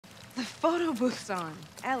The photo booth's on.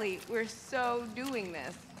 Ellie, we're so doing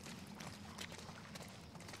this.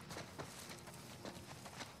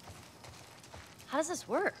 How does this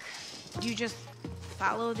work? You just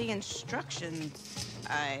follow the instructions,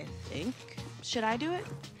 I think. Should I do it?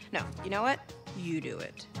 No, you know what? You do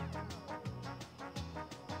it.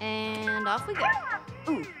 And off we go.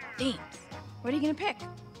 Ooh, thanks. What are you gonna pick?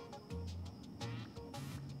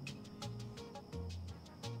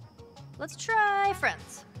 Let's try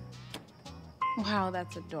friends. Wow,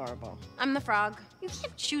 that's adorable. I'm the frog. You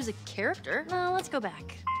can't choose a character. No, let's go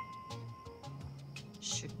back.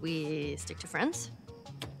 Should we stick to friends?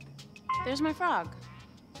 There's my frog.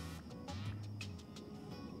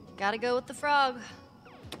 Gotta go with the frog.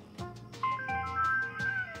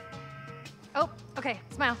 Oh, okay,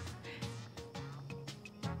 smile.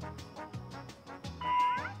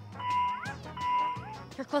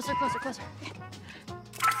 Here, closer, closer, closer.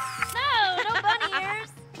 No, no bunny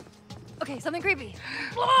ears. Okay, something creepy.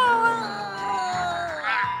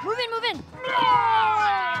 Move in, move in.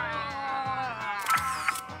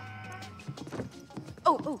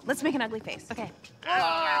 Oh, let's make an ugly face. Okay.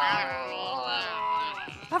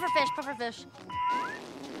 Pufferfish.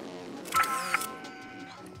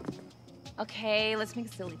 Okay, let's make a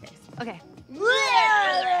silly face. Okay. All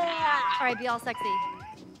right, be all sexy.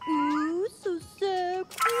 Ooh, so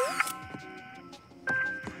sexy.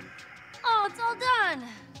 Oh, it's all done.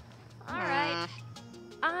 All right.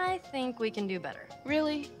 I think we can do better.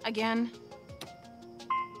 Really? Again?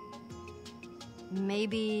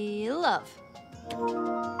 Maybe love.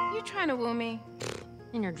 You trying to woo me?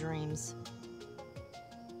 In your dreams.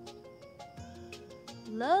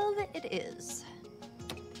 Love it is.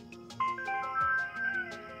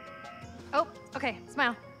 Oh, okay,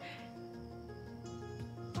 smile.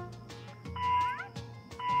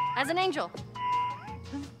 As an angel.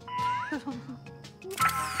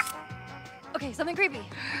 Okay, something creepy.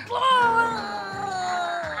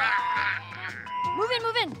 Move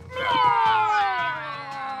in.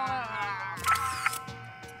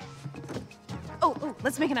 Oh,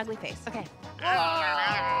 let's make an ugly face. Okay.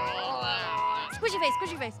 Squishy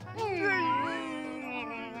face.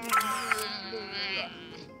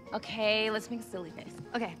 Okay, let's make a silly face.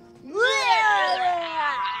 Okay.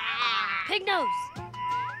 Pig nose.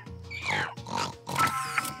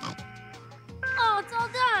 Oh, it's all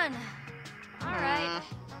done. All right.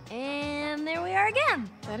 And there we are again.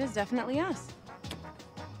 That is definitely us.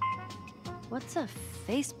 What's a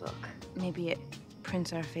Facebook? Maybe it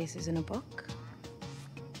prints our faces in a book?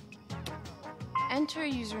 Enter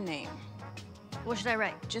username. What should I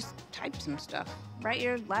write? Just type some stuff. Write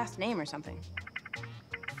your last name or something.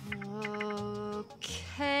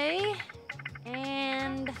 Okay.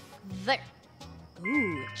 And there.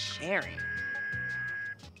 Ooh, sharing.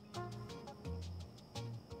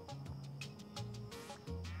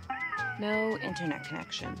 No internet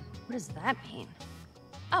connection. What does that mean?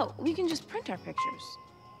 Oh, we can just print our pictures.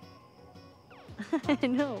 I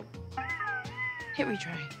know. Hit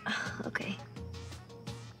retry. Okay.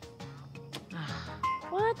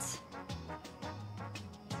 What?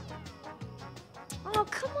 Oh,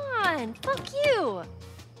 come on. Fuck you.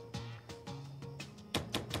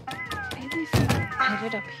 Maybe if we put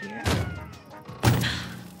it up here.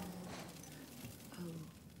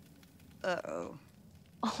 Oh. Uh-oh.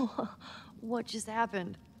 Oh, what just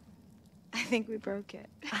happened? I think we broke it.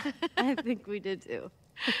 I think we did too.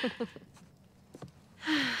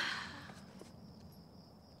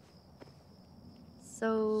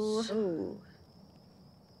 So...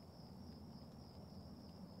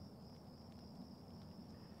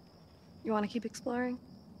 You want to keep exploring?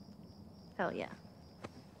 Hell yeah.